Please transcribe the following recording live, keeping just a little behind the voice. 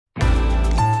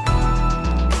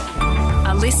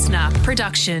listener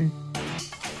production.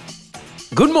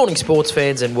 Good morning, sports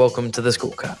fans, and welcome to The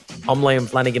Scorecard. I'm Liam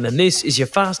Flanagan, and this is your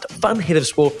fast, fun hit of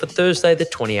sport for Thursday, the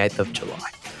 28th of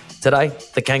July. Today,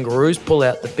 the Kangaroos pull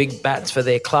out the big bats for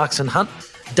their Clarkson hunt,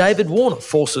 David Warner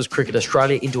forces Cricket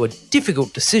Australia into a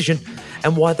difficult decision,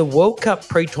 and why the World Cup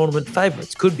pre-tournament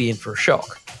favourites could be in for a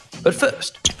shock. But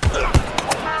first,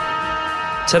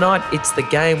 tonight it's the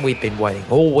game we've been waiting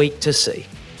all week to see.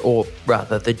 Or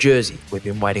rather, the jersey we've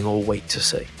been waiting all week to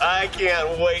see. I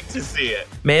can't wait to see it.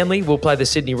 Manly will play the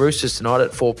Sydney Roosters tonight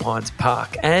at Four Pines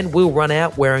Park and will run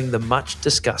out wearing the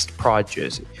much-discussed Pride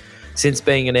jersey. Since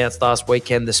being announced last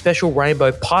weekend, the special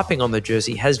rainbow piping on the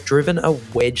jersey has driven a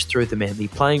wedge through the Manly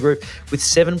playing group, with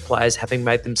 7 players having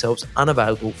made themselves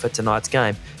unavailable for tonight's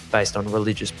game based on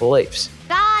religious beliefs.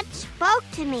 God spoke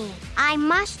to me. I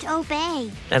must obey.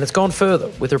 And it's gone further,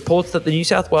 with reports that the New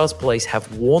South Wales Police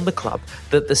have warned the club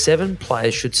that the 7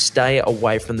 players should stay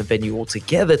away from the venue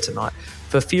altogether tonight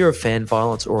for fear of fan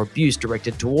violence or abuse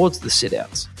directed towards the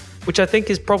sit-outs, which I think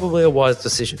is probably a wise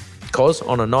decision, because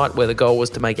on a night where the goal was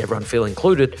to make everyone feel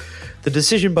included, the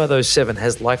decision by those 7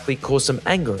 has likely caused some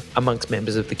anger amongst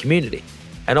members of the community.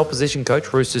 And opposition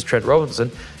coach Roosters Trent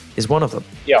Robinson is one of them.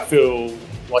 Yeah, I feel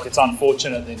like it's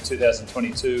unfortunate in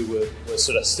 2022 we're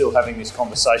sort of still having this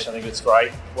conversation. I think it's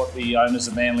great what the owners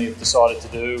of Manly have decided to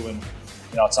do, and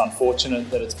it's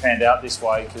unfortunate that it's panned out this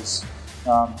way because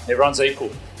everyone's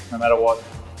equal, no matter what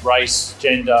race,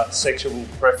 gender, sexual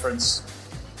preference.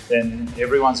 Then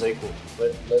everyone's equal.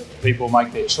 Let people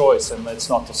make their choice and let's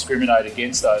not discriminate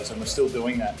against those, and we're still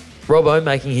doing that. Robbo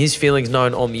making his feelings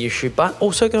known on the issue, but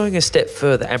also going a step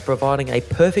further and providing a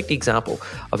perfect example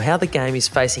of how the game is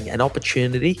facing an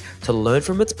opportunity to learn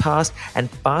from its past and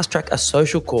fast-track a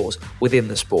social cause within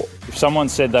the sport. If someone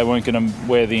said they weren't going to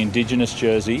wear the Indigenous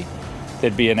jersey,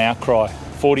 there'd be an outcry.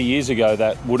 40 years ago,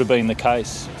 that would have been the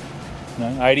case.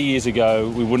 80 years ago,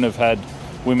 we wouldn't have had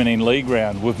women in league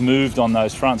round. We've moved on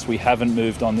those fronts. We haven't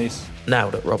moved on this.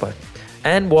 Nailed it, Robbo.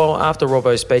 And while after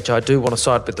Robbo's speech I do want to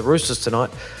side with the Roosters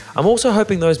tonight, I'm also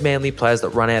hoping those Manly players that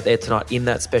run out there tonight in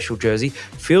that special jersey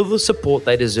feel the support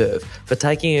they deserve for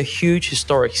taking a huge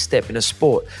historic step in a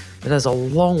sport that has a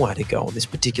long way to go on this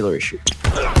particular issue.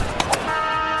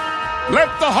 Let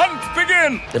the hunt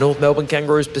begin! The North Melbourne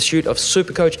Kangaroos' pursuit of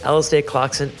Supercoach Alastair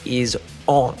Clarkson is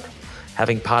on.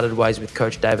 Having parted ways with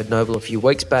coach David Noble a few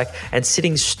weeks back and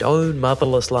sitting stone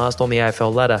motherless last on the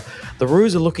AFL ladder, the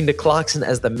Roos are looking to Clarkson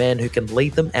as the man who can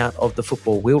lead them out of the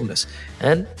football wilderness.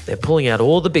 And they're pulling out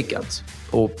all the big guns,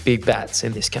 or big bats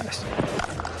in this case.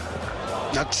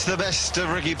 That's the best of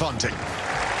Ricky Ponting.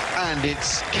 And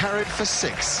it's carried for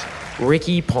 6.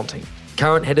 Ricky Ponting,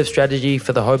 current head of strategy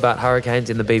for the Hobart Hurricanes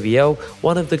in the BBL,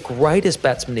 one of the greatest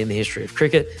batsmen in the history of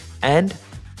cricket, and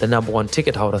the number 1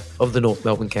 ticket holder of the North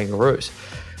Melbourne Kangaroos.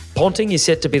 Ponting is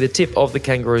set to be the tip of the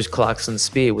Kangaroos' Clarkson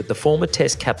spear, with the former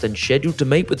Test captain scheduled to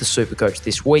meet with the Supercoach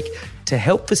this week to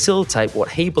help facilitate what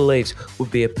he believes would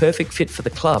be a perfect fit for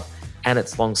the club and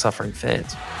its long-suffering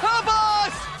fans.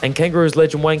 And Kangaroos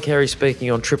legend Wayne Carey, speaking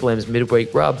on Triple M's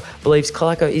midweek rub, believes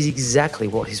Clarko is exactly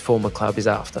what his former club is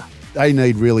after. They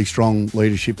need really strong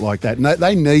leadership like that. And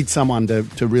they need someone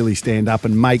to really stand up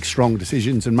and make strong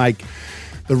decisions and make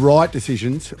the right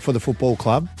decisions for the football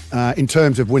club in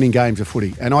terms of winning games of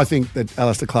footy. And I think that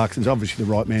Alastair Clarkson's obviously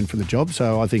the right man for the job,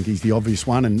 so I think he's the obvious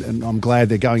one, and I'm glad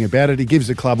they're going about it. He gives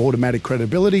the club automatic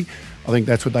credibility. I think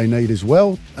that's what they need as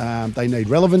well. They need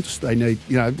relevance. They need,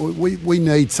 we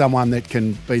need someone that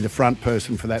can be the front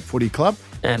person for that footy club.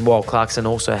 And while Clarkson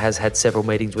also has had several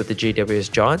meetings with the GWS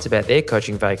Giants about their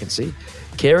coaching vacancy,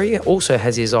 Carey also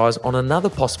has his eyes on another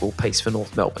possible piece for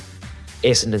North Melbourne: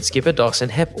 Essendon skipper Dyson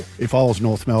Heppell. If I was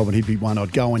North Melbourne, he'd be one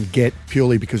I'd go and get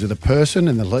purely because of the person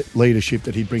and the leadership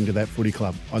that he'd bring to that footy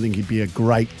club. I think he'd be a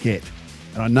great get.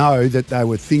 And I know that they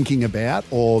were thinking about,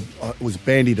 or it was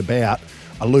bandied about,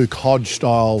 a Luke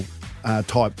Hodge-style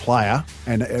type player,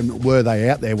 and were they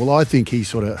out there? Well, I think he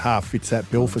sort of half fits that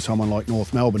bill for someone like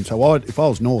North Melbourne. So if I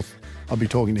was North, I'd be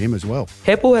talking to him as well.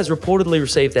 Heppell has reportedly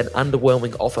received an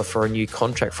underwhelming offer for a new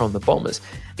contract from the Bombers,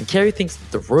 and Carey thinks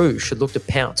that the Roos should look to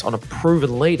pounce on a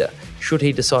proven leader should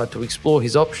he decide to explore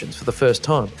his options for the first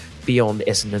time beyond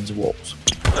Essendon's walls.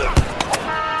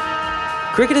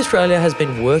 Cricket Australia has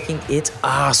been working its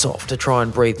arse off to try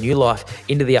and breathe new life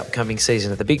into the upcoming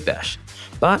season of the Big Bash,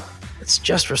 but it's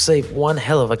just received one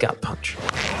hell of a gut punch.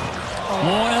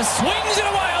 Warner swings it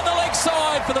away on the leg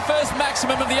side for the first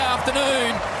maximum of the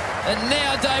afternoon. And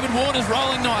now David Warner's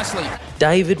rolling nicely.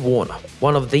 David Warner,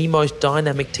 one of the most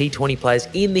dynamic T20 players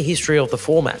in the history of the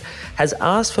format, has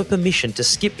asked for permission to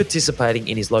skip participating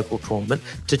in his local tournament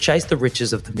to chase the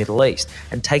riches of the Middle East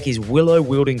and take his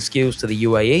willow-wielding skills to the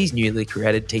UAE's newly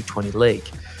created T20 League.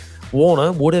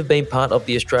 Warner would have been part of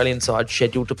the Australian side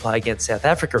scheduled to play against South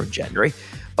Africa in January,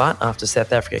 but after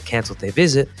South Africa cancelled their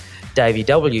visit, Davey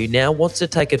W now wants to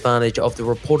take advantage of the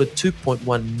reported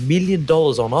 $2.1 million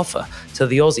on offer to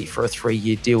the Aussie for a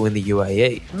 3-year deal in the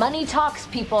UAE. Money talks,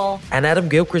 people. And Adam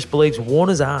Gilchrist believes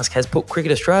Warner's ask has put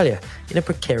Cricket Australia in a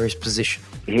precarious position.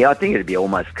 Yeah, I think it'd be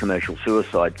almost commercial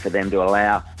suicide for them to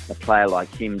allow a player like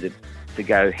him to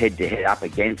go head-to-head up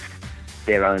against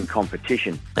their own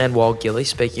competition. And while Gilly,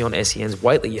 speaking on SEN's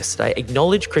Waitley yesterday,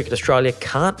 acknowledged Cricket Australia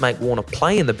can't make Warner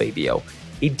play in the BBL,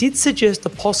 he did suggest a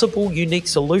possible unique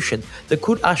solution that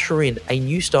could usher in a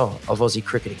new style of Aussie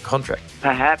cricketing contract.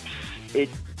 Perhaps it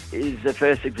is the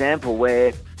first example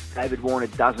where David Warner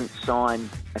doesn't sign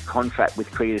a contract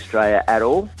with Cricket Australia at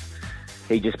all.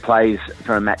 He just plays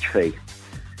for a match fee.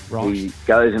 Right. He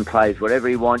goes and plays whatever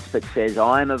he wants, but says,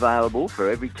 I'm available for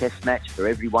every test match, for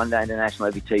every one-day international,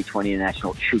 every T20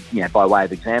 international, by way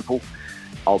of example.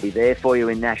 I'll be there for you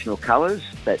in national colours,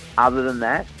 but other than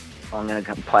that, I'm going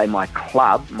to play my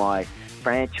club, my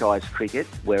franchise cricket,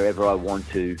 wherever I want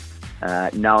to,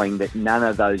 knowing that none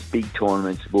of those big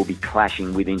tournaments will be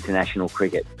clashing with international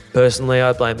cricket. Personally,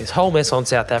 I blame this whole mess on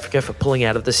South Africa for pulling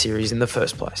out of the series in the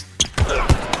first place.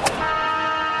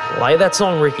 Play that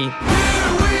song, Ricky.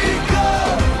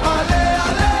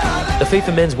 The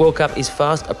FIFA Men's World Cup is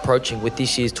fast approaching, with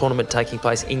this year's tournament taking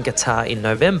place in Qatar in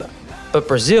November. But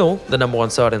Brazil, the number one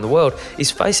side in the world, is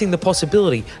facing the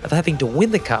possibility of having to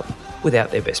win the cup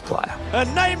without their best player. And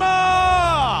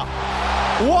Neymar!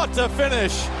 What a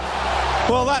finish!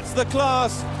 Well, that's the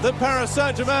class that Paris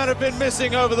Saint-Germain have been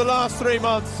missing over the last 3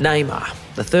 months. Neymar,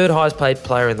 the third highest paid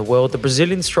player in the world, the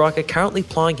Brazilian striker currently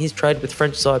plying his trade with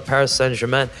French side Paris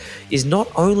Saint-Germain, is not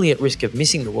only at risk of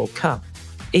missing the World Cup,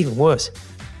 even worse,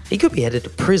 he could be headed to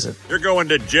prison. You're going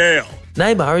to jail.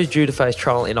 Neymar is due to face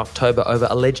trial in October over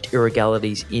alleged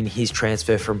irregularities in his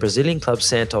transfer from Brazilian club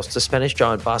Santos to Spanish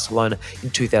giant Barcelona in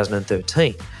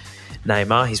 2013.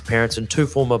 Neymar, his parents and 2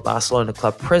 former Barcelona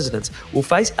club presidents will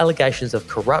face allegations of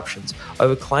corruptions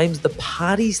over claims the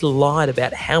parties lied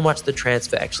about how much the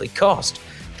transfer actually cost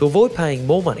to avoid paying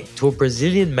more money to a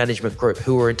Brazilian management group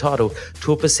who were entitled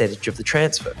to a percentage of the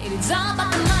transfer.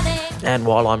 And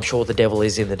while I'm sure the devil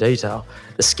is in the detail,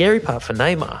 the scary part for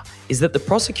Neymar is that the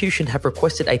prosecution have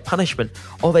requested a punishment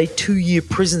of a 2-year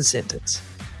prison sentence.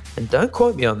 And don't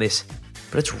quote me on this,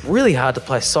 but it's really hard to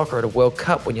play soccer at a World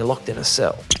Cup when you're locked in a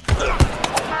cell.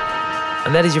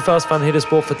 And that is your Fast Fun Hit of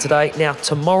Sport for today. Now,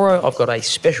 tomorrow I've got a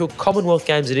special Commonwealth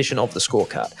Games edition of the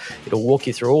scorecard. It'll walk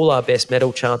you through all our best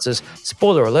medal chances.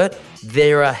 Spoiler alert,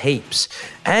 there are heaps.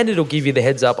 And it'll give you the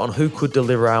heads up on who could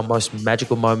deliver our most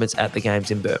magical moments at the Games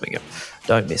in Birmingham.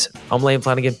 Don't miss it. I'm Liam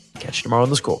Flanagan. Catch you tomorrow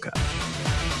on the scorecard.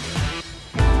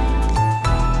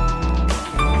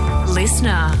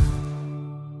 Listener.